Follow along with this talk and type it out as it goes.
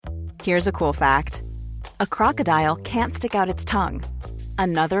Here's a cool fact. A crocodile can't stick out its tongue.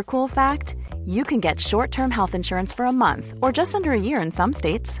 Another cool fact, you can get short-term health insurance for a month or just under a year in some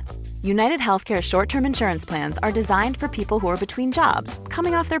states. United Healthcare short-term insurance plans are designed for people who are between jobs,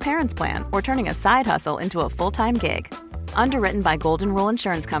 coming off their parents' plan, or turning a side hustle into a full-time gig. Underwritten by Golden Rule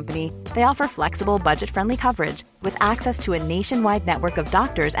Insurance Company, they offer flexible, budget-friendly coverage with access to a nationwide network of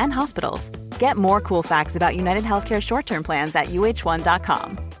doctors and hospitals. Get more cool facts about United Healthcare short-term plans at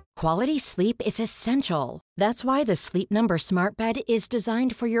uh1.com. Quality sleep is essential. That's why the Sleep Number Smart Bed is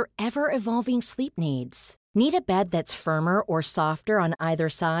designed for your ever-evolving sleep needs. Need a bed that's firmer or softer on either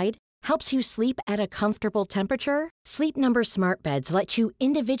side? Helps you sleep at a comfortable temperature? Sleep Number Smart Beds let you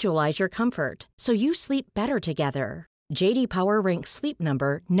individualize your comfort so you sleep better together. J.D. Power ranks Sleep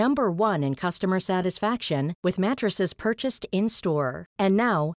Number number 1 in customer satisfaction with mattresses purchased in-store. And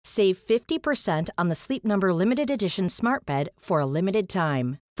now, save 50% on the Sleep Number Limited Edition Smart Bed for a limited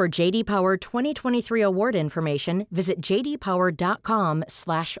time. For J.D. Power 2023 award information, visit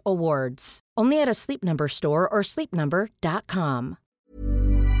jdpower.com/awards. Only at a Sleep Number store or sleepnumber.com.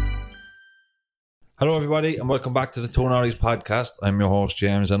 Hello, everybody, and welcome back to the Two Norries podcast. I'm your host,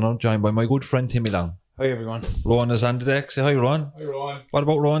 James, and I'm joined by my good friend, Timmy Long. Hi, everyone. Rowan is on the deck. Say hi, Rowan. Hi, Rowan. What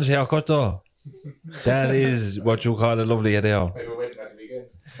about Rowan's haircut, though? That is what you call a lovely head hair. I were waiting at the weekend.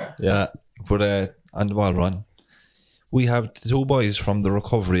 Yeah, but on the ball, Rowan. We have two boys from the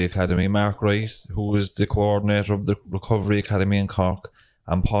Recovery Academy, Mark Wright, who is the coordinator of the Recovery Academy in Cork,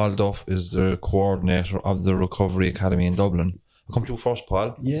 and Paul Duff is the coordinator of the Recovery Academy in Dublin. I'll come to you first,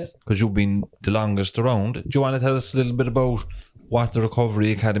 Paul. Yeah. Because you've been the longest around. Do you want to tell us a little bit about what the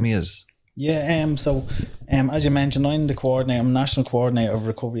Recovery Academy is? Yeah, so as you mentioned, I'm the coordinator, I'm national coordinator of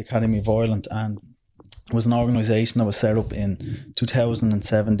Recovery Academy of Ireland, and it was an organisation that was set up in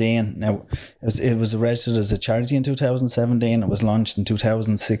 2017. Now, it was registered as a charity in 2017. It was launched in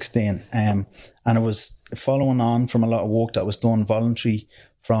 2016, and it was following on from a lot of work that was done voluntary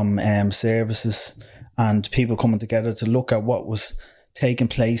from services and people coming together to look at what was taking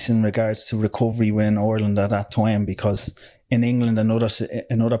place in regards to recovery within Ireland at that time, because in England and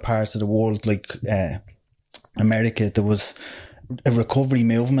other parts of the world, like America, there was a recovery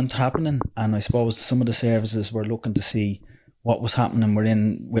movement happening, and I suppose some of the services were looking to see what was happening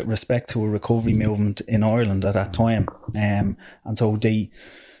with respect to a recovery movement in Ireland at that time, and so they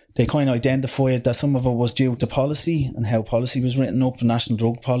kind of identified that some of it was due to policy and how policy was written up, national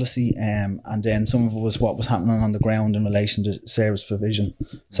drug policy, and then some of it was what was happening on the ground in relation to service provision.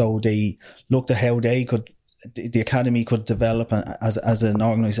 So they looked at how the Academy could develop as an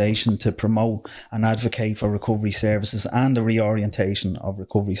organisation to promote and advocate for recovery services and the reorientation of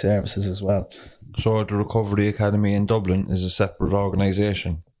recovery services as well. So the Recovery Academy in Dublin is a separate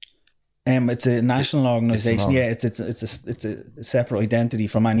organisation? It's a national organisation. Yeah, it's a separate identity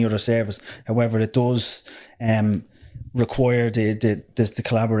from any other service. However, it does require the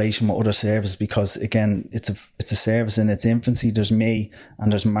collaboration with other services, because again, it's a service in its infancy. There's me and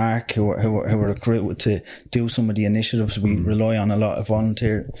there's Mark who are recruited to do some of the initiatives. We rely on a lot of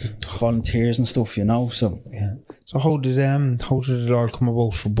volunteers and stuff, you know. So yeah. So how did it all come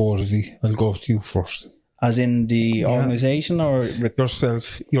about for both of you? I'll go to you first. As in the organisation, or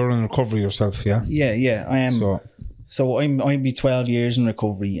yourself? You're in recovery yourself, yeah. Yeah, I am. So I'm be 12 years in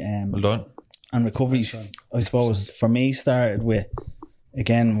recovery. Well done. And recovery, I suppose, for me, started with,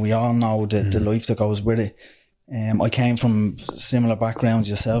 again, we all know the life that goes with it. I came from similar backgrounds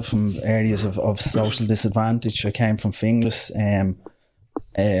yourself, from areas of social disadvantage. I came from Finglas.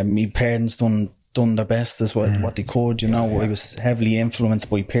 My parents done their best as what they could, you know. I was heavily influenced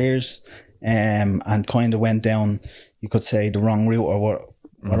by peers, and kind of went down, you could say, the wrong route, or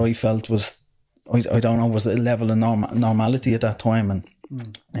what I felt was, I don't know, was a level of normality at that time.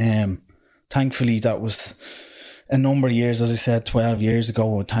 And thankfully, that was a number of years, as I said, 12 years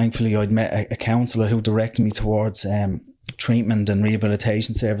ago. Thankfully, I'd met a counsellor who directed me towards treatment and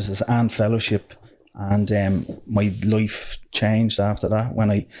rehabilitation services and fellowship. And my life changed after that,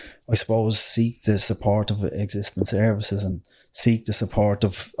 when I suppose seek the support of existing services and seek the support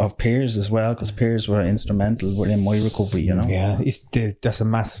of peers as well, because peers were instrumental within my recovery, you know. Yeah, that's a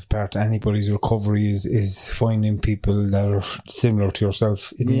massive part of anybody's recovery is finding people that are similar to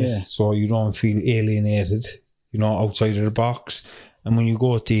yourself, so you don't feel alienated, you know, outside of the box. And when you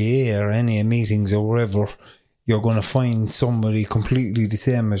go to AA or any meetings or wherever, you're going to find somebody completely the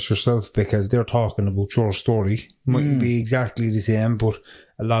same as yourself, because they're talking about your story. Mightn't be exactly the same, but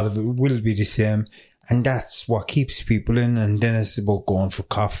a lot of it will be the same. And that's what keeps people in. And then it's about going for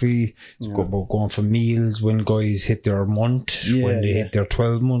coffee. It's about going for meals when guys hit their month, when they hit their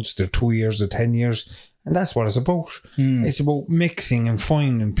 12 months, their 2 years, their 10 years. And that's what it's about. It's about mixing and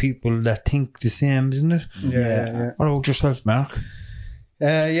finding people that think the same, isn't it? Yeah. What about yourself, Mark?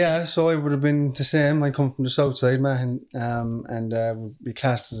 So I would have been the same. I come from the south side, man, and would be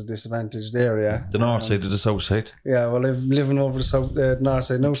classed as a disadvantaged area. The north side or the south side? Yeah, well, I've been living over the north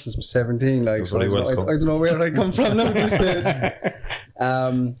side now since I was 17. Like, so I don't know where I come from now at this stage.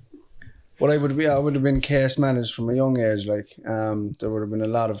 What I would have been case managed from a young age. Like, there would have been a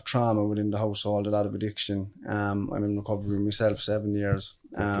lot of trauma within the household, a lot of addiction. I'm in recovery myself, 7 years.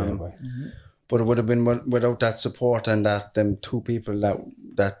 But it would have been without that support and them two people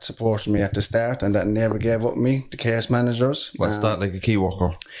that supported me at the start and that never gave up me, the case managers. What's that, like a key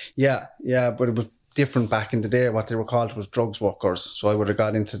worker? Yeah, but it was different back in the day. What they were called was drugs workers. So I would have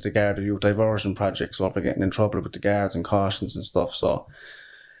got into the Garda Youth Diversion Project, so for getting in trouble with the guards and cautions and stuff. So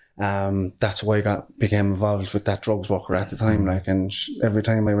that's why I became involved with that drugs worker at the time. Like, and every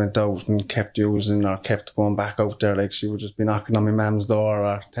time I went out and kept using or kept going back out there, like, she would just be knocking on my mum's door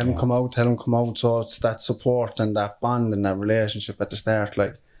or tell him come out. So it's that support and that bond and that relationship at the start,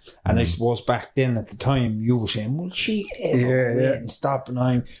 like. And I suppose back then at the time you were saying, will she ever wait and stop?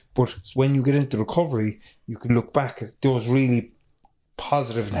 And but when you get into recovery, you can look back at those really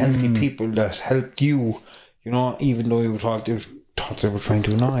positive and healthy people that helped you, you know, even though you thought they were trying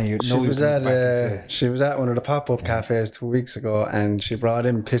to annoy you. She was at one of the pop-up cafes 2 weeks ago, and she brought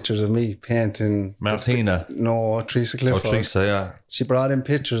in pictures of me painting. Martina? No, Teresa Clifford. Oh, Teresa, yeah. She brought in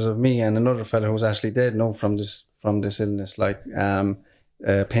pictures of me and another fella who was actually dead now from this illness, like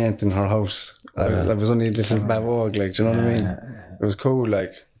painting her house. I was only a little babog, like, do you know what I mean? It was cool,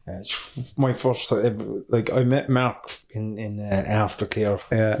 like. My first ever, like, I met Mark in aftercare.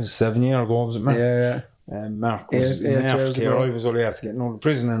 Yeah. 7 years ago, was it, Mark? Yeah. Mark was in aftercare. I was only after getting out of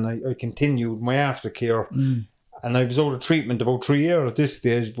prison, and I continued my aftercare. And I was out of treatment about 3 years at this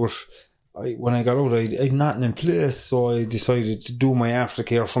stage, but when I got out, I had nothing in place, so I decided to do my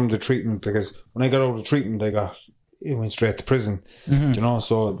aftercare from the treatment, because when I got out of treatment, it went straight to prison, you know,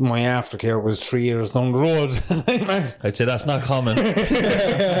 so my aftercare was 3 years down the road. I'd say that's not common.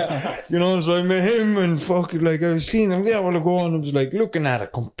 You know, so I met him and fucking, like, I was seeing him there a while ago, and I was like looking at a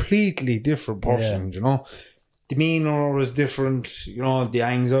completely different person, you know. Demeanour was different, you know, the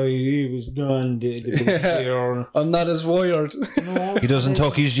anxiety was gone, the big fear. I'm not as wired. No, he doesn't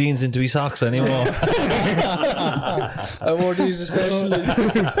tuck his jeans into his socks anymore. I wore these especially.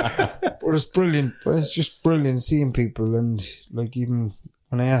 But it's brilliant. But it's just brilliant seeing people, and like, even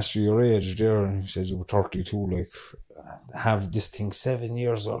when I asked you your age there, and you said you were 32, like, have this thing 7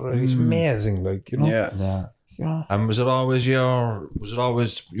 years already. It's amazing, like, you know. Yeah. Yeah. And was it always your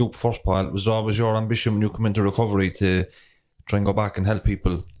first, Paul? Was it always your ambition when you come into recovery to try and go back and help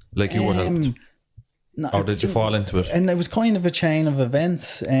people like you were helped? No, or did you fall into it? And it was kind of a chain of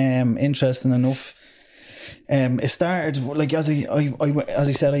events. Interesting enough. It started, like, as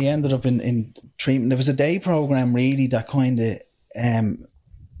I said, I ended up in treatment. There was a day program really that kind of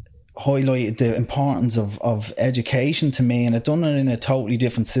highlighted the importance of education to me, and it done it in a totally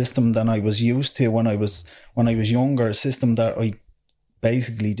different system than I was used to when I was younger. A system that I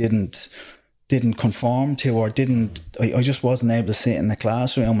basically didn't conform to, or I just wasn't able to sit in the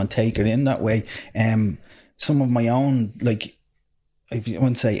classroom and take it in that way. Some of my own, like, I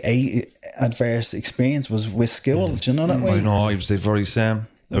wouldn't say adverse experience was with school. Do you know that way? I know, I was the very same.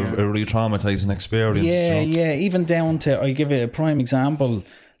 A really traumatizing experience. Yeah, you know? Yeah. Even down to, I give you a prime example.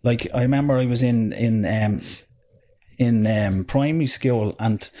 Like, I remember I was in primary school,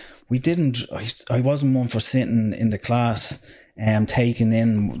 and I wasn't one for sitting in the class taking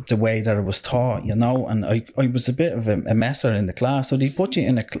in the way that it was taught, you know, and I was a bit of a messer in the class. So they put you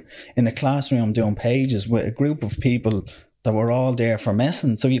in a classroom doing pages with a group of people that were all there for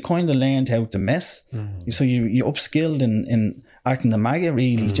messing. So you kind of learned how to mess. So you upskilled in acting the maggot,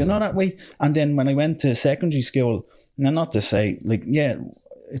 really. Do you know that way? And then when I went to secondary school, now, not to say, like, yeah,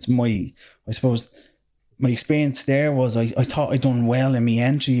 it's I suppose my experience there was I thought I'd done well in my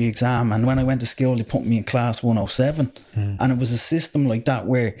entry exam, and when I went to school they put me in class 107, and it was a system like that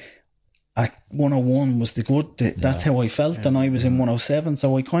where 101 was the good, that's how I felt, and I was in 107,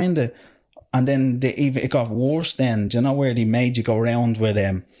 so I kind of, and then it got worse then, do you know, where they made you go around with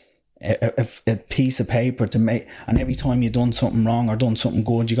a piece of paper to make, and every time you done something wrong or done something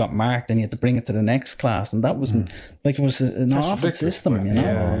good, you got marked, and you had to bring it to the next class, and that was like, it was an awful system, you know.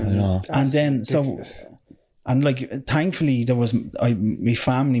 I know. And then ridiculous. And like, thankfully there was my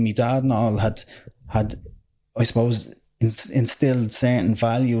family, my dad and all had I suppose instilled certain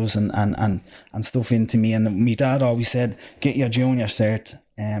values and stuff into me, and my dad always said, get your junior cert,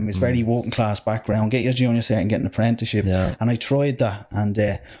 It's very working class background. Get your junior cert and get an apprenticeship. Yeah. And I tried that, and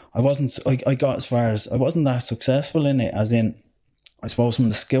I got as far as, I wasn't that successful in it, as in, I suppose from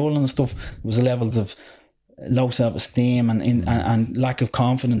the school and stuff, there was levels of low self-esteem and lack of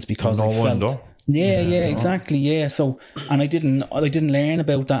confidence because I felt... Yeah, exactly. Yeah. So, and I didn't learn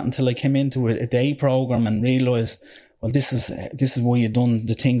about that until I came into a day program and realised, well, this is why you've done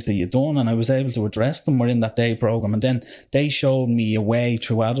the things that you've done, and I was able to address them within that day program. And then they showed me a way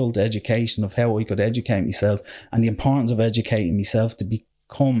through adult education of how I could educate myself and the importance of educating myself to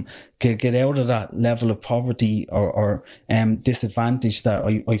get out of that level of poverty or disadvantage that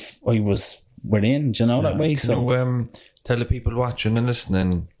I was within. Do you know that way? So, tell the people watching and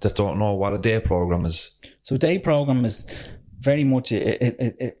listening that don't know what a day program is. So, a day program is very much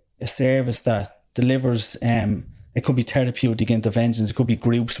a service that delivers. It could be therapeutic interventions. It could be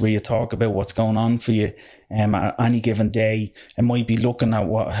groups where you talk about what's going on for you at any given day. It might be looking at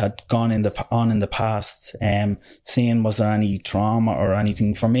what had gone in the past, seeing was there any trauma or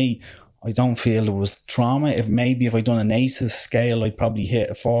anything. For me, I don't feel there was trauma. If I'd done an ACEs scale, I'd probably hit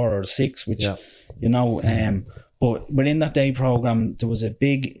a 4 or a 6, which, but within that day program, there was a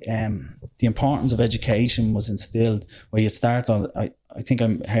big, the importance of education was instilled, where you start on, I think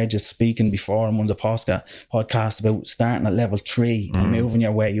I heard you speaking before in one of the podcasts about starting at level 3 and moving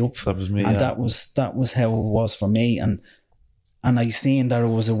your way up. That was me. And that was how it was for me. And I seen that it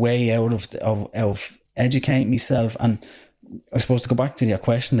was a way out of educating myself. And I suppose to go back to your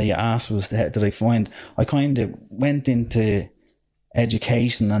question that you asked was, did I find, I kind of went into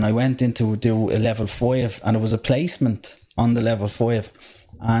education and I went into do a level 5, and it was a placement on the level 5.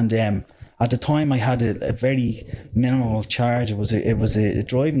 And, at the time, I had a very minimal charge. It was a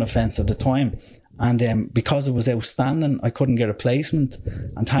driving offence at the time, and because it was outstanding, I couldn't get a placement.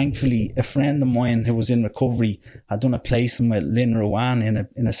 And thankfully, a friend of mine who was in recovery had done a placement with Lynn Rowan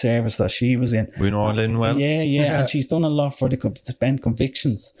in a service that she was in. We know Lynn well. Yeah, and she's done a lot for the spent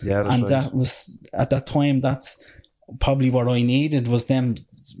convictions. Yeah, that's and right. That was at that time. That's probably what I needed, was them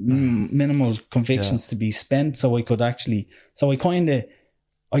minimal convictions to be spent, so I could actually. So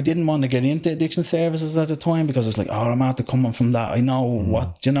I didn't want to get into addiction services at the time because I was like, I'm after coming from that. I know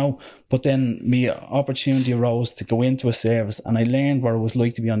what, but then my opportunity arose to go into a service, and I learned what it was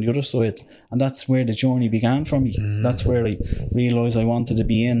like to be on the other side. And that's where the journey began for me. That's where I realised I wanted to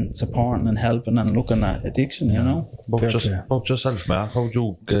be in supporting and helping and looking at addiction, About yourself, Mark, how'd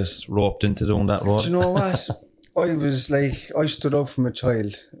you get roped into doing that role? Do you know what? I stood up from a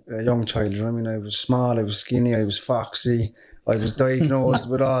young child. I mean, I was small, I was skinny, I was foxy. I was diagnosed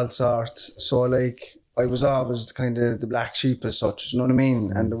with all sorts. So, I was always kind of the black sheep as such, you know what I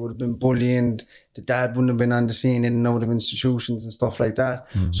mean? And there would have been bullying. The dad wouldn't have been on the scene in and out of institutions and stuff like that.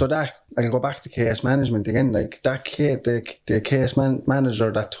 So that, I'll go back to case management again. The case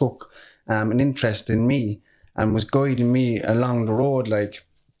manager that took an interest in me and was guiding me along the road,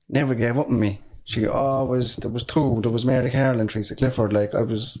 never gave up on me. She always, there was Mary Carroll and Teresa Clifford.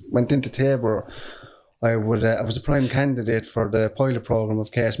 Went into Tabor. I was a prime candidate for the pilot program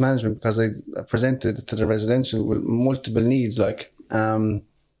of case management because I presented to the residential with multiple needs. On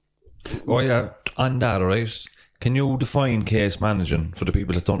that, right? Can you define case managing for the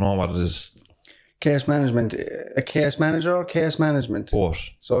people that don't know what it is? Case management, a case manager or case management?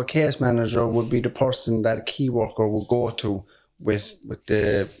 Both. So a case manager would be the person that a key worker will go to with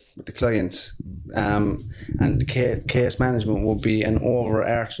the clients, and the case management will be an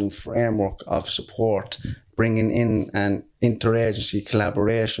overarching framework of support, bringing in an interagency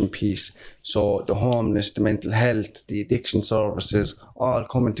collaboration piece. So the homeless, the mental health, the addiction services, all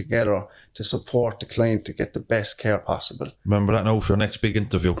coming together to support the client to get the best care possible. Remember that now for your next big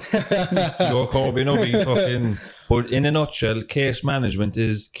interview. Joe Corby, but in a nutshell, case management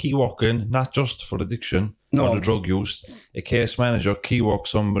is key working, not just for addiction or the drug use. A case manager key works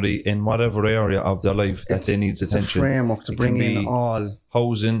somebody in whatever area of their life that they needs attention. A framework to bring in all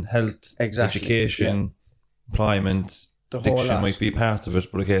housing, health, education, employment. Addiction might be part of it,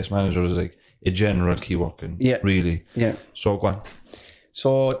 but a case manager is like a general key working. Really. Yeah. So go on.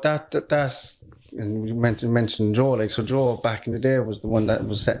 So that and you mentioned Joe. So Joe back in the day was the one that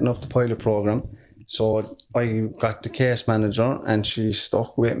was setting up the pilot program. So I got the case manager, and she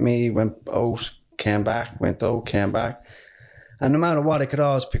stuck with me. Went out, came back. Went out, came back. And no matter what, I could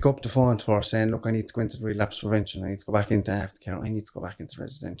always pick up the phone to her saying, "Look, I need to go into the relapse prevention. I need to go back into aftercare. I need to go back into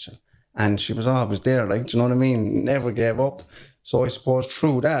residential." And she was always there, do you know what I mean? Never gave up. So I suppose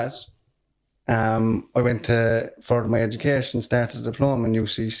through that, I went to further my education, started a diploma in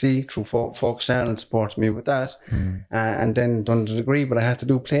UCC through Focus Ireland, supported me with that, and then done the degree. But I had to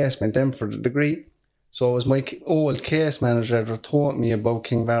do placement then for the degree. So it was my old case manager that taught me about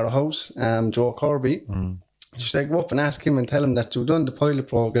Kingbarrow House, Joe Kirby. She said, go up and ask him and tell him that you've done the pilot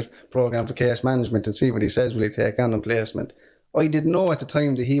program for case management and see what he says, will he take on a placement. I didn't know at the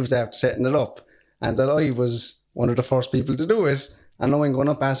time that he was after setting it up and that I was one of the first people to do it, and now I'm going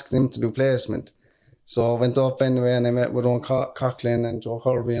up asking him to do placement. So I went up anyway and I met with Owen Coughlin and Joe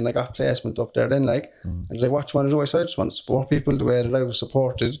Kirby, and I got placement up there then, like. And they're like, what do you want to do? I said, I just want to support people the way that I was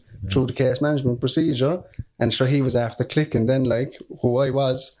supported through the case management procedure. And sure, he was after clicking then, like, who I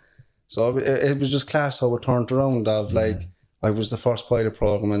was. So it was just class how it turned around of, like, I was the first pilot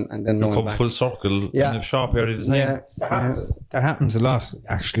program and then you come full circle in a short period of time. That happens a lot,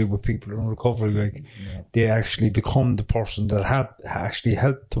 actually, with people in recovery. Like, they actually become the person that actually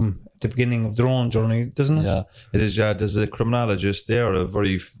helped them the beginning of their own journey, doesn't it? Yeah, it is. Yeah, there's a criminologist there, a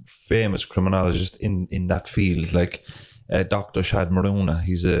very famous criminologist in that field, like Dr. Shad Maruna.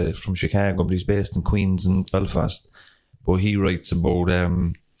 He's from Chicago, but he's based in Queens and Belfast. But he writes about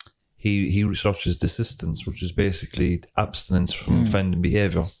he researches desistance, which is basically abstinence from offending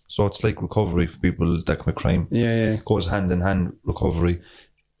behaviour. So it's like recovery for people that commit crime. It goes hand in hand, recovery.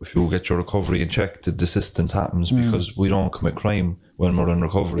 If you get your recovery in check, the desistance happens because we don't commit crime when we're in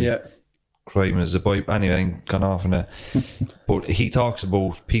recovery. Crime is a bite. Anyway, I ain't gone off in it. But he talks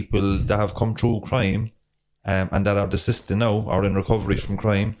about people that have come through crime and that are desisting now, or in recovery from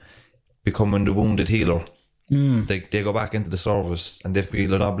crime, becoming the wounded healer. They go back into the service and they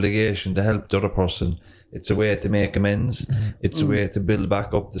feel an obligation to help the other person. It's a way to make amends. It's a way to build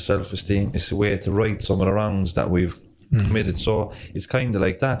back up the self-esteem. It's a way to right some of the wrongs that we've committed. So it's kind of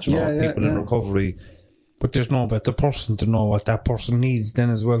like that, you know, people in recovery. But there's no better person to know what that person needs then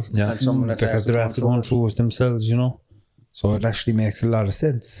as well. Yeah, because they're after going through it themselves, you know. So it actually makes a lot of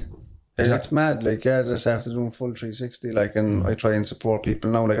sense. It's mad, like, just after doing full 360, like, and I try and support people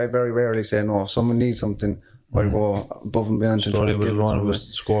now. Like, I very rarely say no. If someone needs something, I'll go above and beyond to try to give it to them.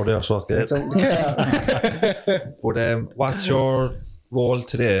 Score there, so But what's your role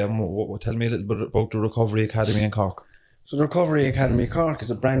today? And tell me a little bit about the Recovery Academy in Cork. So the Recovery Academy Cork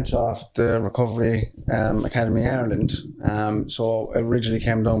is a branch of the Recovery Academy Ireland. So it originally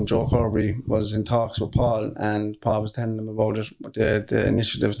came down, Joe Kirby was in talks with Paul, and Paul was telling them about it, the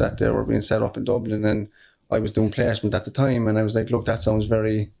initiatives that they were being set up in Dublin, and I was doing placement at the time, and I was like, look, that sounds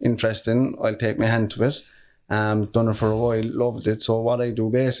very interesting, I'll take my hand to it. Done it for a while, loved it. So what I do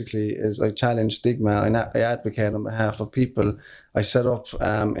basically is I challenge stigma, and I advocate on behalf of people. I set up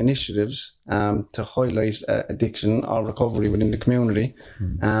initiatives to highlight addiction or recovery within the community.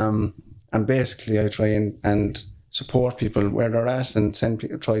 And basically I try and support people where they're at, and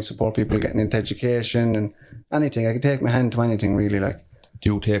try to support people getting into education and anything. I can take my hand to anything, really. Like,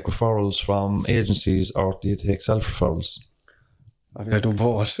 do you take referrals from agencies or do you take self-referrals? I do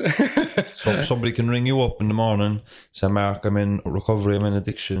both. So somebody can ring you up in the morning, say, Mark, I'm in recovery, I'm in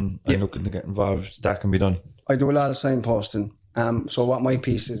addiction, I'm looking to get involved. That can be done. I do a lot of signposting. So what my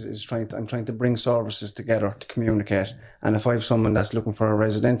piece is I'm trying to bring services together to communicate. And if I have someone that's looking for a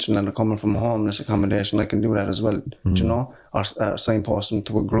residential and they're coming from a homeless accommodation, I can do that as well, you know, or signpost them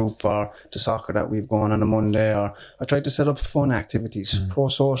to a group or to soccer that we've gone on a Monday, or I try to set up fun activities,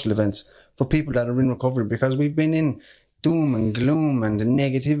 pro-social events for people that are in recovery, because we've been in doom and gloom and the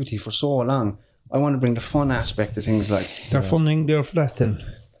negativity for so long. I want to bring the fun aspect of things. Like, is there funding there for that then?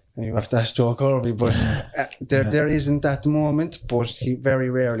 You have to ask Joe Kirby, but there isn't at the moment, but he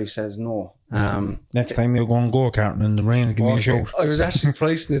very rarely says no. Next time you'll go and go-karting in the rain, give me a shout. I was actually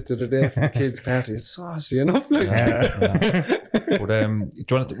pricing it the other day for the kids' party. It's saucy enough. Like. But do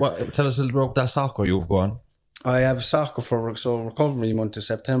you want to tell us a little bit about that soccer you've gone? I have soccer for recovery month of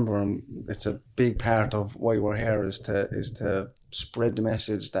September, and it's a big part of why we're here is to spread the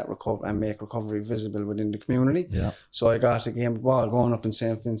message that recover and make recovery visible within the community. Yeah. So I got a game of ball going up in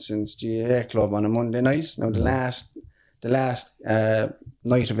St. Vincent's GAA club on a Monday night. Now the last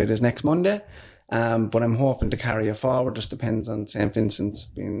night of it is next Monday. But I'm hoping to carry it forward. Just depends on St. Vincent's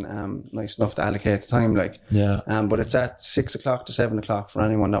being nice enough to allocate the time. Like, but it's at 6 o'clock to 7 o'clock for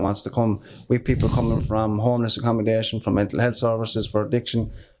anyone that wants to come. We have people coming from homeless accommodation, from mental health services, for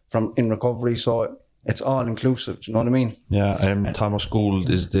addiction, from in recovery. So it's all inclusive. Do you know what I mean? Yeah. Thomas Gould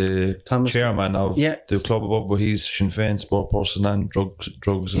is the chairman of the club above, but he's Sinn Féin sport person and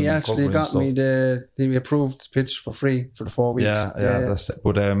drugs. He actually got me the approved pitch for free for the 4 weeks. That's it.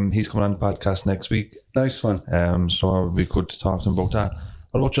 But he's coming on the podcast next week. Nice one. So we could talk to him about that.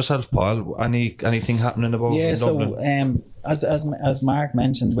 What about yourself, Paul? Anything happening about in Dublin? So as Mark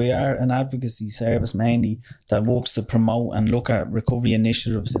mentioned, we are an advocacy service mainly that works to promote and look at recovery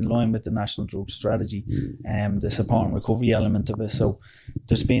initiatives in line with the National Drug Strategy and the support and recovery element of it. So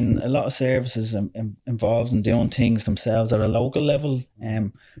there's been a lot of services involved in doing things themselves at a local level.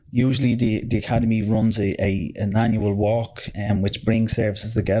 Usually the Academy runs an annual walk which brings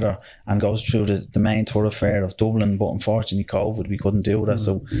services together and goes through the main thoroughfare of Dublin, but unfortunately COVID we couldn't do that.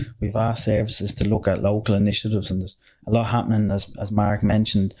 So we've asked services to look at local initiatives, and there's a lot happening, as Mark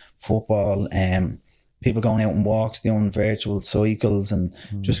mentioned, football, people going out on walks, doing virtual cycles, and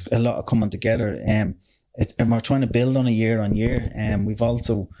just a lot of coming together. And we're trying to build on a year on year. We've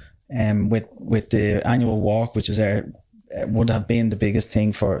also, with the annual walk, which is would have been the biggest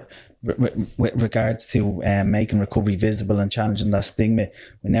thing for with regards to making recovery visible and challenging that stigma.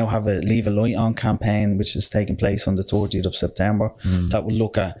 We now have a Leave a Light On campaign, which is taking place on the 30th of September. That will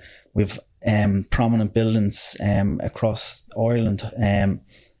look at, with prominent buildings across Ireland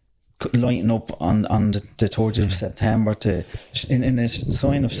lighting up on the 30th of September in a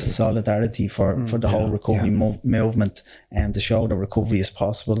sign of solidarity for the whole recovery movement, and to show that recovery is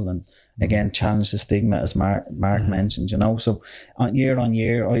possible, and again challenge the stigma, as Mark mentioned, you know. So on year,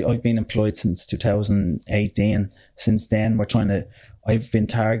 I've been employed since 2018. Since then I've been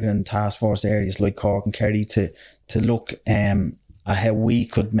targeting task force areas like Cork and Kerry to look at how we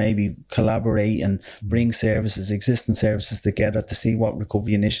could maybe collaborate and bring existing services together to see what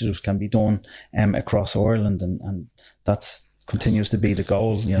recovery initiatives can be done across Ireland, and that's continues to be the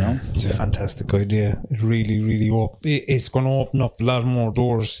goal, you know. It's a fantastic idea. It really it's going to open up a lot more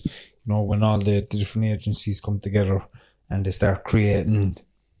doors, you know, when all the different agencies come together and they start creating.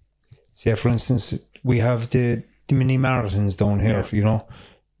 Say, for instance, we have the mini marathons down here, you know.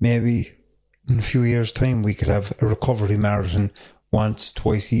 Maybe in a few years' time we could have a recovery marathon once,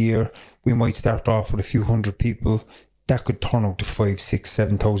 twice a year. We might start off with a few hundred people. That could turn out to 5,000,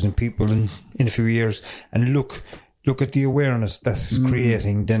 6,000, 7,000 people in a few years. And look at the awareness that's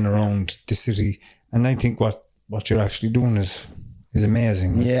creating then around the city. And I think what you're actually doing is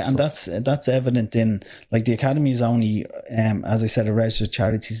amazing. Yeah, and that's evident in, like, the Academy is only, as I said, a registered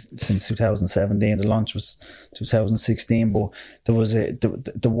charity since 2017. The launch was 2016, but there was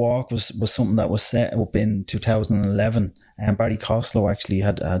the walk was something that was set up in 2011. And Barry Costello actually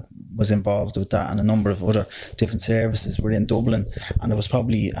was involved with that, and a number of other different services were in Dublin. And there was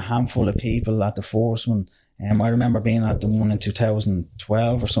probably a handful of people at the first one. I remember being at the one in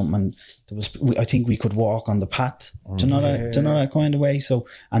 2012 or something, and I think we could walk on the path. Do you know that kind of way? So,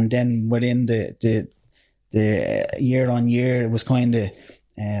 and then within the year on year, it was kind of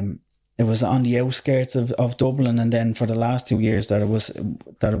it was on the outskirts of Dublin, and then for the last 2 years that it was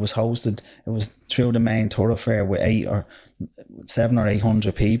hosted, it was through the main thoroughfare with 700 or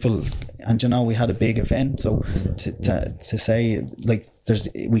 800 people, and you know, we had a big event. So to say, like,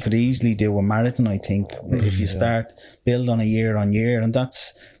 we could easily do a marathon, I think, if you start build on a year on year, and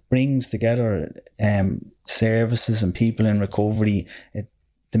that's brings together services and people in recovery. It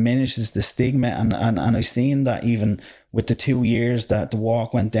diminishes the stigma, and I've seen that even with the 2 years that the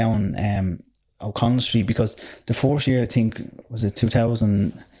walk went down O'Connell Street, because the first year, I think, was it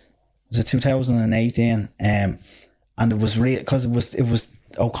 2018, and it was because it was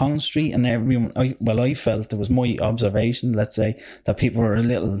O'Connell Street, and everyone, I felt, it was my observation, let's say, that people were a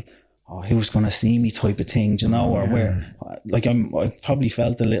little, who's going to see me type of thing, you know, or where, like, I probably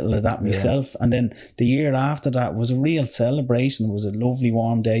felt a little of that myself. And then the year after that was a real celebration. It was a lovely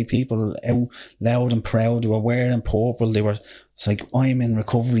warm day. People were out loud and proud. They were wearing purple. It's like, I'm in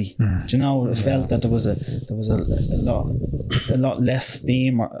recovery. Do you know, it felt that there was a lot less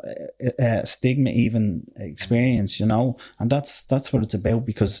stigma even experience, you know, and that's what it's about,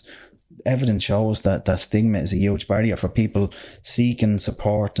 because evidence shows that stigma is a huge barrier for people seeking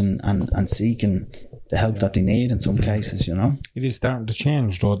support and seeking the help that they need in some cases, you know. It is starting to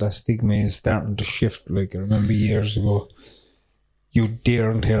change, though. That stigma is starting to shift. Like, I remember years ago, you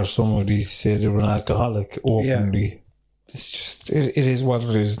daren't hear somebody say they were an alcoholic openly. It's just, it is what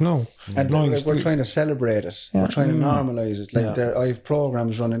it is now. And we're trying to celebrate it. Yeah. We're trying to normalise it. Like, I have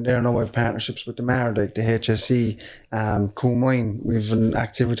programmes running there now. I have partnerships with the Mardyke, the HSE, Coomine. We've an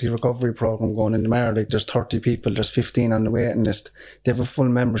activity recovery programme going in the Mardyke. There's 30 people, there's 15 on the waiting list. They have a full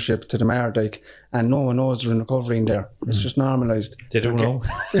membership to the Mardyke, and no one knows they're in recovery in there. It's just normalised. They don't know.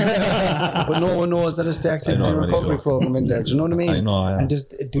 But no one knows that it's the activity recovery programme in there. Do you know what I mean? I know. Yeah. And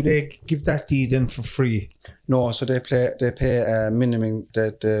do they give that to you then for free? No, so they pay a minimum,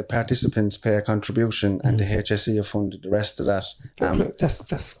 the participants pay a contribution, and the HSE have funded the rest of that.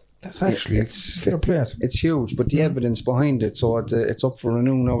 That's That's actually it's fair play. It's huge, but the evidence behind it. So it's up for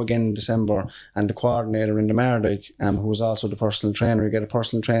renewal now again in December, and the coordinator in the Mardyke, who is also the personal trainer, you get a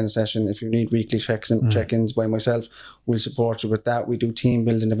personal training session. If you need weekly check-ins by myself, we'll support you with that. We do team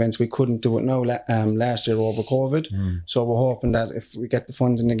building events. We couldn't do it now last year over COVID, so we're hoping that if we get the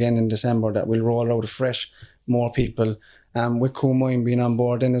funding again in December, that we'll roll out afresh, more people. With Coolmine being on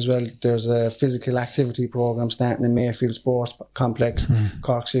board then as well, there's a physical activity programme starting in Mayfield Sports Complex.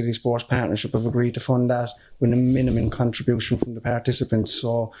 Cork City Sports Partnership have agreed to fund that with a minimum contribution from the participants.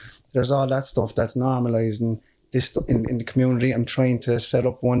 So there's all that stuff that's normalising this in the community. I'm trying to set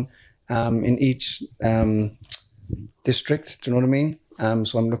up one in each district, do you know what I mean?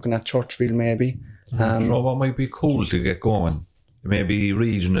 So I'm looking at Churchfield maybe. Do you know what might be cool to get going? Maybe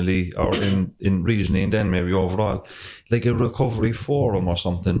regionally or in regionally and then maybe overall, like a recovery forum or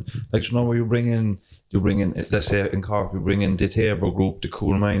something. Like, you know, where you bring in, let's say in Cork, we bring in the Tabor group, the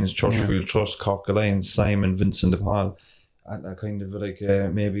Cool Minds, Churchfield Trust, Cork Alliance, Simon, Vincent de Paul, and a kind of like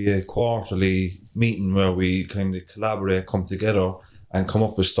maybe a quarterly meeting where we kind of collaborate, come together and come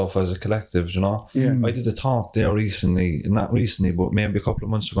up with stuff as a collective, you know. Yeah. I did a talk there recently, not recently, but maybe a couple of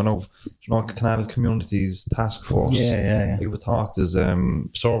months ago now, you know, Canal Communities Task Force. Yeah. I gave a talk, there's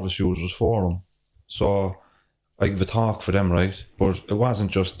Service Users Forum. So I gave a talk for them, right? But it wasn't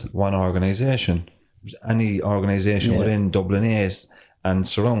just one organisation. It was any organisation within Dublin 8 and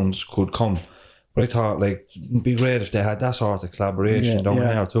surrounds could come. But I thought, like, it'd be great if they had that sort of collaboration down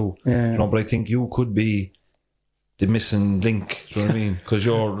there too. You know, but I think you could be the missing link, do you know what I mean? Because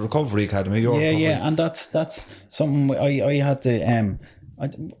your recovery academy, and that's something I had to.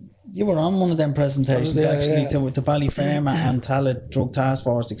 You were on one of them presentations to Ballyferma and Tallaght Drug Task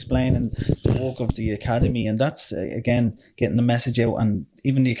Force explaining the work of the academy, and that's again getting the message out. And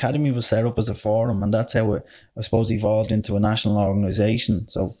even the academy was set up as a forum, and that's how it, I suppose, evolved into a national organisation.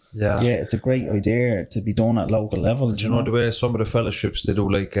 So it's a great idea to be done at local level. Do you know the way some of the fellowships they do,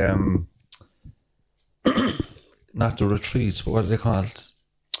 like not the retreats, but what are they called?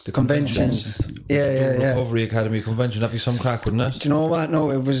 The conventions. Recovery Academy convention. That'd be some crack, wouldn't it? Do you know what?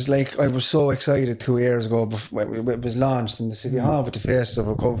 No, it was like, I was so excited 2 years ago before it was launched in the City Hall with the Faces of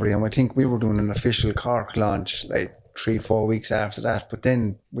Recovery, and I think we were doing an official Cork launch like 3-4 weeks after that. But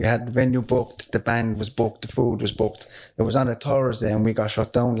then we had the venue booked, the band was booked, the food was booked. It was on a Thursday and we got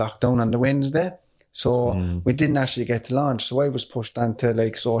locked down on the Wednesday. So we didn't actually get to launch. So I was pushed onto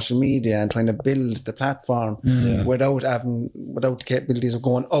like social media and trying to build the platform without the capabilities of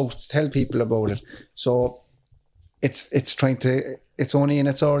going out to tell people about it. So it's only in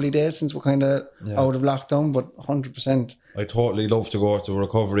its early days since we're kind of out of lockdown, but 100%. I totally love to go to a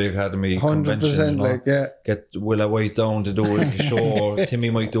Recovery Academy 100%, convention. You know? Get Willa White down to do a show. Timmy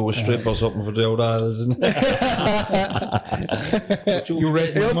might do a strip or something for the O'Donnells. You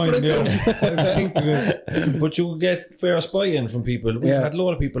read my mind, But you get fair buy-in from people. We've had a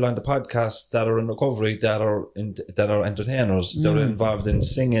lot of people on the podcast that are in recovery, that are entertainers, that are involved in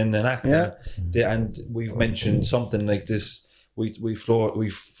singing and acting. And we've mentioned something like this. We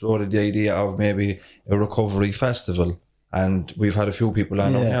floated the idea of maybe a recovery festival, and we've had a few people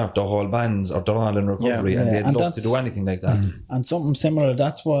on here, the whole bands are all in recovery, and they'd love to do anything like that. And something similar,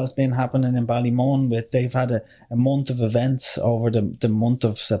 that's what's been happening in Ballymun. They've had a month of events over the month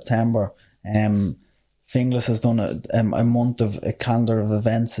of September. Finglas has done a month of a calendar of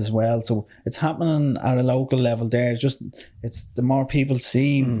events as well, so it's happening at a local level there. It's the more people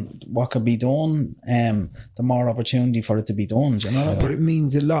see what could be done, the more opportunity for it to be done, do you know? But it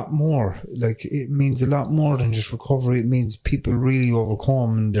means a lot more. Like, it means a lot more than just recovery. It means people really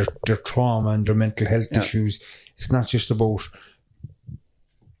overcome their trauma and their mental health issues. It's not just about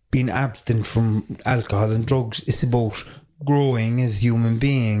being abstinent from alcohol and drugs. It's about growing as human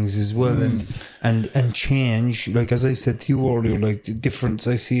beings as well, and change. Like, as I said to you earlier, like, the difference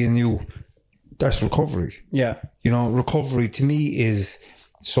I see in you, that's recovery. You know, recovery to me is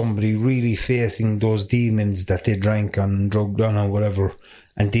somebody really facing those demons that they drank on and drugged on or whatever,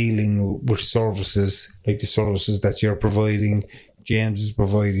 and dealing with services like the services that you're providing, James is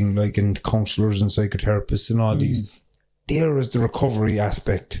providing, like, and counsellors and psychotherapists and all these. There is the recovery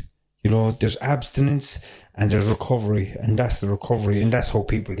aspect. You know, there's abstinence and there's recovery, and that's the recovery, and that's how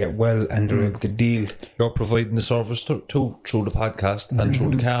people get well and they're able to deal. You're providing the service too through the podcast and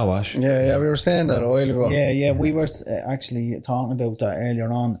through the car wash. We were saying that a while ago. We were actually talking about that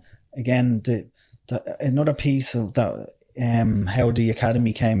earlier on. Again, another piece of that, how the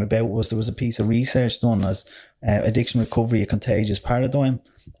academy came about was there was a piece of research done as addiction recovery, a contagious paradigm,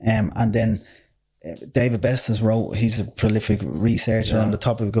 and then David Best has wrote, he's a prolific researcher on the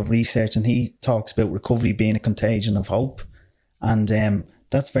topic of research, and he talks about recovery being a contagion of hope. And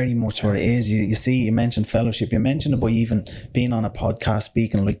that's very much what it is. You see, you mentioned fellowship, you mentioned it by even being on a podcast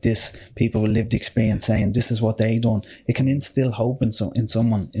speaking like this, people with lived experience saying this is what they done. It can instill hope in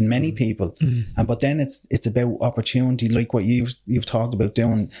someone, in many people. And but then it's about opportunity, like what you've talked about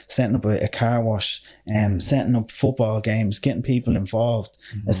doing, setting up a car wash, setting up football games, getting people involved,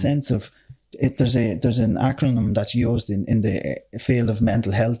 a sense of there's an acronym that's used in the field of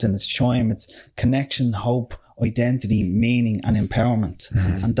mental health, and it's CHIME. It's connection, hope, identity, meaning, and empowerment.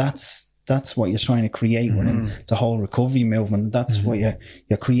 And that's what you're trying to create within the whole recovery movement. That's what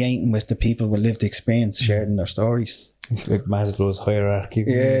you're creating with the people with lived experience sharing their stories. It's like Maslow's hierarchy.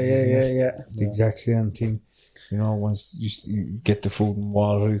 Yeah. It's the exact same thing. You know, once you get the food and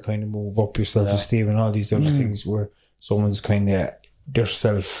water, you kind of move up your self-esteem and all these other things where someone's kind of their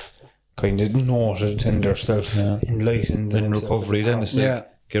self kind of noted and their self enlightened. In recovery, then it's like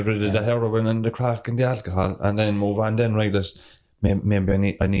get rid of the heroin and the crack and the alcohol, and then move on. Then right,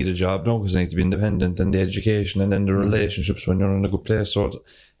 maybe I need a job now because I need to be independent, and the education, and then the relationships when you're in a good place. So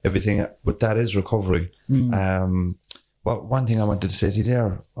everything, but that is recovery. Well, one thing I wanted to say to you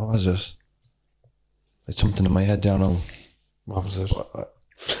there, what was it? It's something in my head there now. What was it?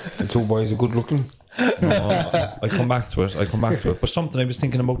 The two boys are good looking. No, I come back to it. But something I was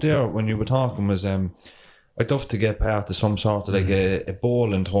thinking about there when you were talking was I'd love to get part of some sort of like a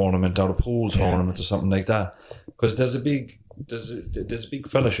bowling tournament or a pool tournament or something like that, because there's a big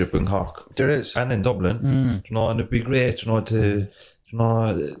fellowship in Cork. There is, and in Dublin. You know, and it'd be great,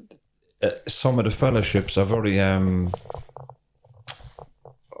 some of the fellowships are very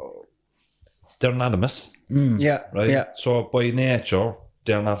they're anonymous. Right. Yeah. So by nature,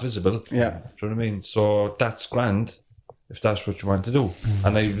 they're not visible. Yeah. Do you know what I mean? So that's grand if that's what you want to do.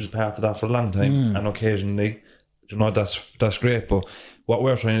 And I was part of that for a long time. And occasionally, that's great. But what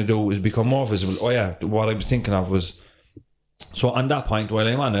we're trying to do is become more visible. Oh yeah, what I was thinking of was, so on that point, while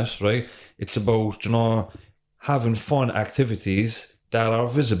I'm on it, right, it's about, having fun activities that are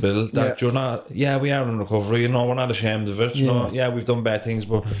visible, that you're not, we are in recovery, we're not ashamed of it, we've done bad things,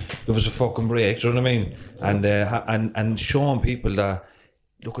 but give us a fucking break, do you know what I mean? And showing people that,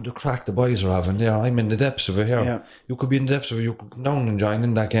 look at the crack the boys are having there, I'm in the depths of it here. Yeah. You could be in the depths of it, you could come down and join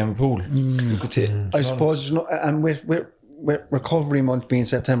in that game of pool. You could take, I suppose, and with recovery month being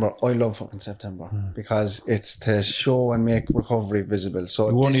September, I love fucking September because it's to show and make recovery visible.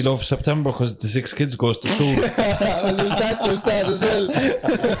 So you only love September because the 6 kids goes to school. Well, there's that as well.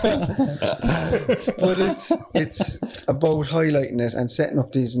 But it's about highlighting it and setting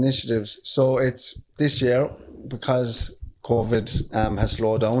up these initiatives. So it's this year, because COVID has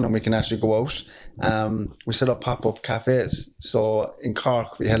slowed down and we can actually go out. We set up pop-up cafes. So in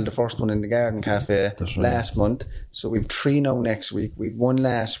Cork, we held the first one in the Garden Cafe last month. So we've 3 now next week. We've 1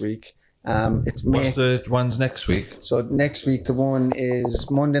 last week. What's the ones next week? So next week, the one is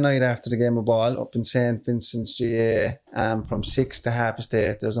Monday night after the game of ball up in St. Vincent's GA from 6 to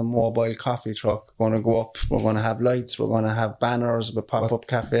 8:30. There's a mobile coffee truck going to go up. We're going to have lights. We're going to have banners with pop-up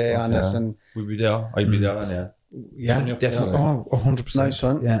cafe on it. And we'll be there. I'll be there on there. Yeah, definitely. 100%. Nice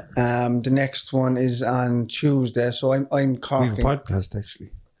one. Yeah. The next one is on Tuesday. So I'm Corking. We have a podcast actually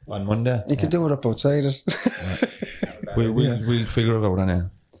on Monday. You can do it up outside it. We'll figure it out on there.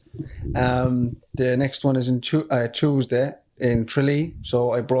 The next one is in Tuesday in Tralee.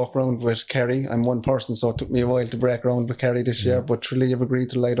 So I broke ground with Kerry. I'm one person, so it took me a while to break ground with Kerry this year. But Tralee have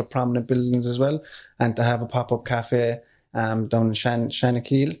agreed to light up prominent buildings as well, and to have a pop-up cafe down in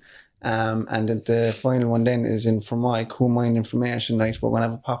Shanakeel. And then the final one then is in Fermoy, Coolmine Information Night. We're going to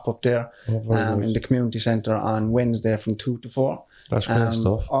have a pop-up there in the community centre on Wednesday from 2 to 4. That's great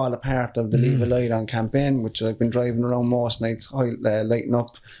stuff. All a part of the Leave a Light On campaign, which I've been driving around most nights, lighting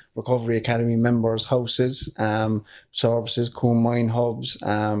up Recovery Academy members' houses, services, Coolmine hubs,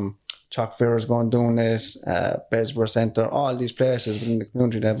 Chalk Fair is going doing it, Besborough Centre, all these places within the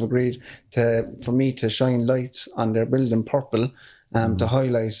community that have agreed for me to shine lights on their building purple, to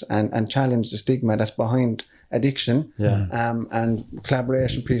highlight and challenge the stigma that's behind addiction. And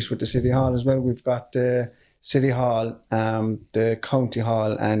collaboration piece with the City Hall as well. We've got the City Hall, the County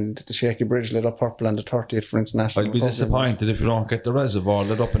Hall, and the Shaky Bridge lit up purple on the 30th for International I'd be disappointed if you don't get the reservoir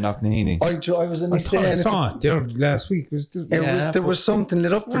lit up in Knocknaheeny. I was in the I saw it there last week. There was something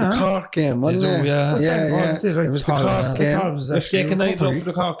lit up for the Cork game, wasn't there? It was the Cork game. If they can light up for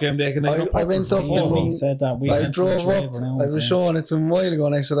the Cork game, they can light up. I went up and said that I drove up. I was showing it to him a while ago,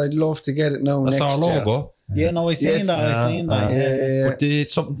 and I said I'd love to get it now next year. That's our logo. Yeah, no, I've seen that. But the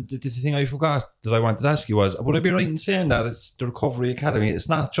thing I forgot that I wanted to ask you was, would I be right in saying that it's the Recovery Academy? It's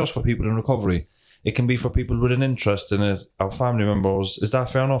not just for people in recovery. it can be for people with an interest in it, our family members. Is that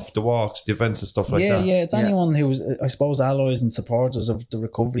fair enough? The walks, the events and stuff like that? Yeah, it's anyone who's, I suppose, allies and supporters of the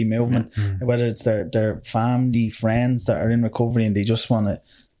recovery movement, whether it's their family, friends that are in recovery and they just want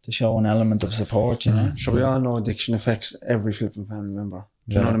to show an element of support, you know. Sure, we all know addiction affects every flipping family member.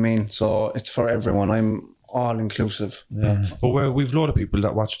 Do you know what I mean? So it's for everyone. I'm all inclusive. Yeah. But we've a lot of people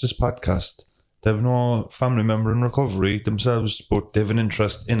that watch this podcast. They have no family member in recovery themselves, but they have an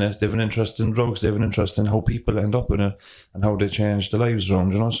interest in it. They have an interest in drugs. They have an interest in how people end up in it and how they change their lives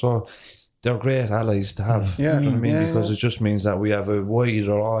around, you know. So they're great allies to have. Yeah. You know what I mean? Because it just means that we have a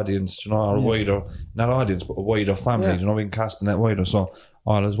wider audience, you know, or a wider, not audience, but a wider family, you know, we can cast the net wider. So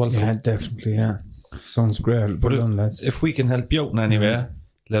all is welcome. Yeah, definitely, yeah. Sounds great. But if we can help you out in any way,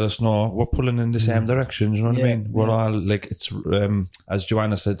 let us know. We're pulling in the same direction, you know what I mean? We're all like, it's, as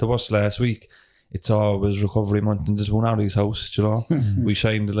Joanna said to us last week, it's always Recovery Month in the Twonardi's house, you know. We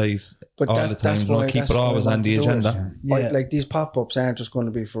shine the light all the time, you know, keep it always on the agenda. Like these pop-ups aren't just going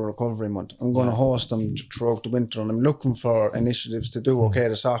to be for Recovery Month. I'm going to host them throughout the winter, and I'm looking for initiatives to do. Okay,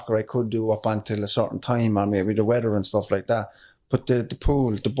 the soccer I could do up until a certain time, or maybe the weather and stuff like that. But the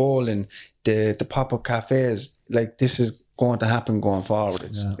pool, the bowling, the pop-up cafes, like this is going to happen going forward.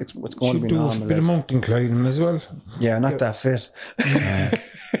 It's going to be normal. Should do a bit of mountain climbing as well. Yeah, not that fit.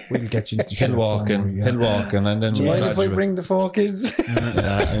 We'll get you into hill walking, and then. Do you mind if I bring the 4 kids?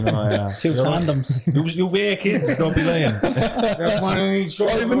 Yeah, I know. Yeah. 2 tandems. You've 8 kids. Don't be lying. I've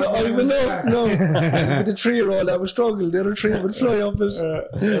enough. No, with the 3-year-old, I would struggle. The other 3 would fly up it.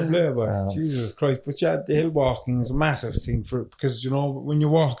 Jesus Christ! But yeah, the hill walking is a massive thing because you know when you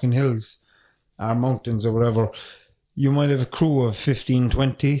walk in hills or mountains or whatever, you might have a crew of 15,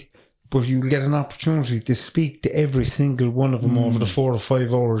 20. But you'll get an opportunity to speak to every single one of them over the 4 or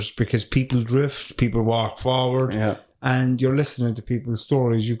 5 hours because people drift, people walk forward, and you're listening to people's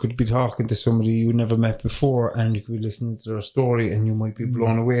stories. You could be talking to somebody you never met before and you could be listening to their story and you might be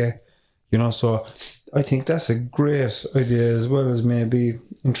blown away, you know. So I think that's a great idea, as well as maybe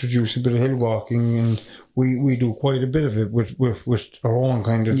introduce a bit of hill walking, and we do quite a bit of it with our own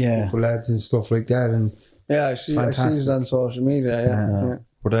kind of local lads and stuff like that. And yeah, I see it on social media.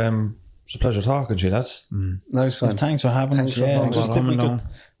 But it's a pleasure talking to you, lads. Nice one. Thanks for having us. Just if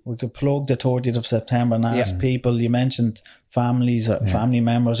we could plug the 30th of September and ask people, you mentioned families, family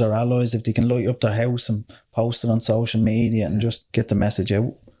members or allies, if they can light up their house and post it on social media and just get the message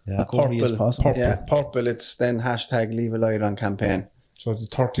out. Purple, as possible. Purple, it's then hashtag Leave a Light On campaign. So the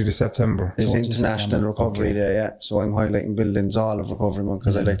 30th of September. It's International Recovery Day, So I'm highlighting buildings all of Recovery Month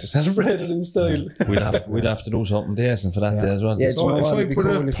because I like to celebrate it in style. We'd have to do something decent for that day as well. Yeah, so if I put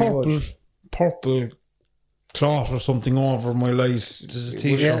a purple cloth or something over my light, there's a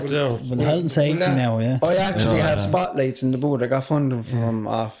t-shirt there. Well, health and safety now, I actually have spotlights in the booth. I got funding from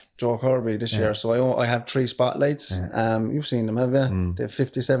off Joe Kirby this year, so I have 3 spotlights. You've seen them, have you? They have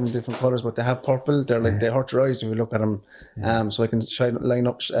 57 different colours, but they have purple. They're like, they hurt your eyes if you look at them. So I can light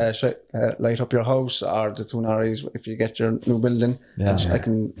up your house or the Twonardi's if you get your new building. I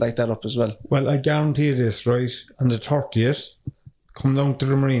can light that up as well. Well, I guarantee you this, right? On the 30th, come down to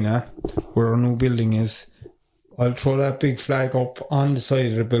the marina where our new building is. I'll throw that big flag up on the side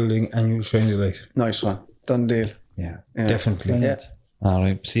of the building and you'll shine the light. Nice one. Done deal. Yeah. Definitely. Yeah. All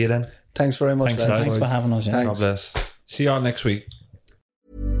right. See you then. Thanks very much. Thanks for having us. God bless. See you all next week.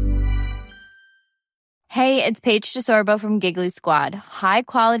 Hey, it's Paige DeSorbo from Giggly Squad. High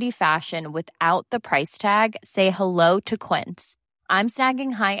quality fashion without the price tag. Say hello to Quince. I'm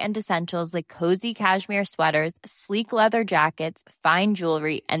snagging high-end essentials like cozy cashmere sweaters, sleek leather jackets, fine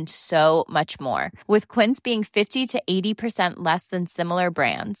jewelry, and so much more. With Quince being 50 to 80% less than similar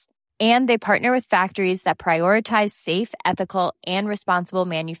brands. And they partner with factories that prioritize safe, ethical, and responsible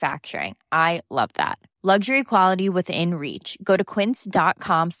manufacturing. I love that. Luxury quality within reach. Go to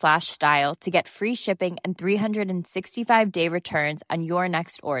quince.com/style to get free shipping and 365-day returns on your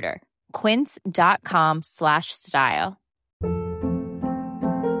next order. Quince.com/style.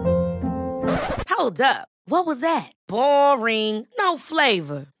 Hold up. What was that? Boring. No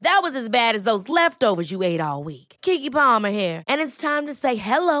flavor. That was as bad as those leftovers you ate all week. Keke Palmer here. And it's time to say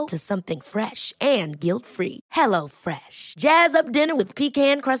hello to something fresh and guilt-free. Hello Fresh. Jazz up dinner with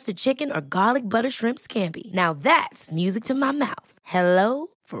pecan-crusted chicken or garlic butter shrimp scampi. Now that's music to my mouth. Hello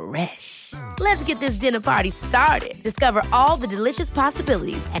Fresh. Let's get this dinner party started. Discover all the delicious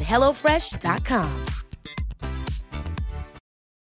possibilities at HelloFresh.com.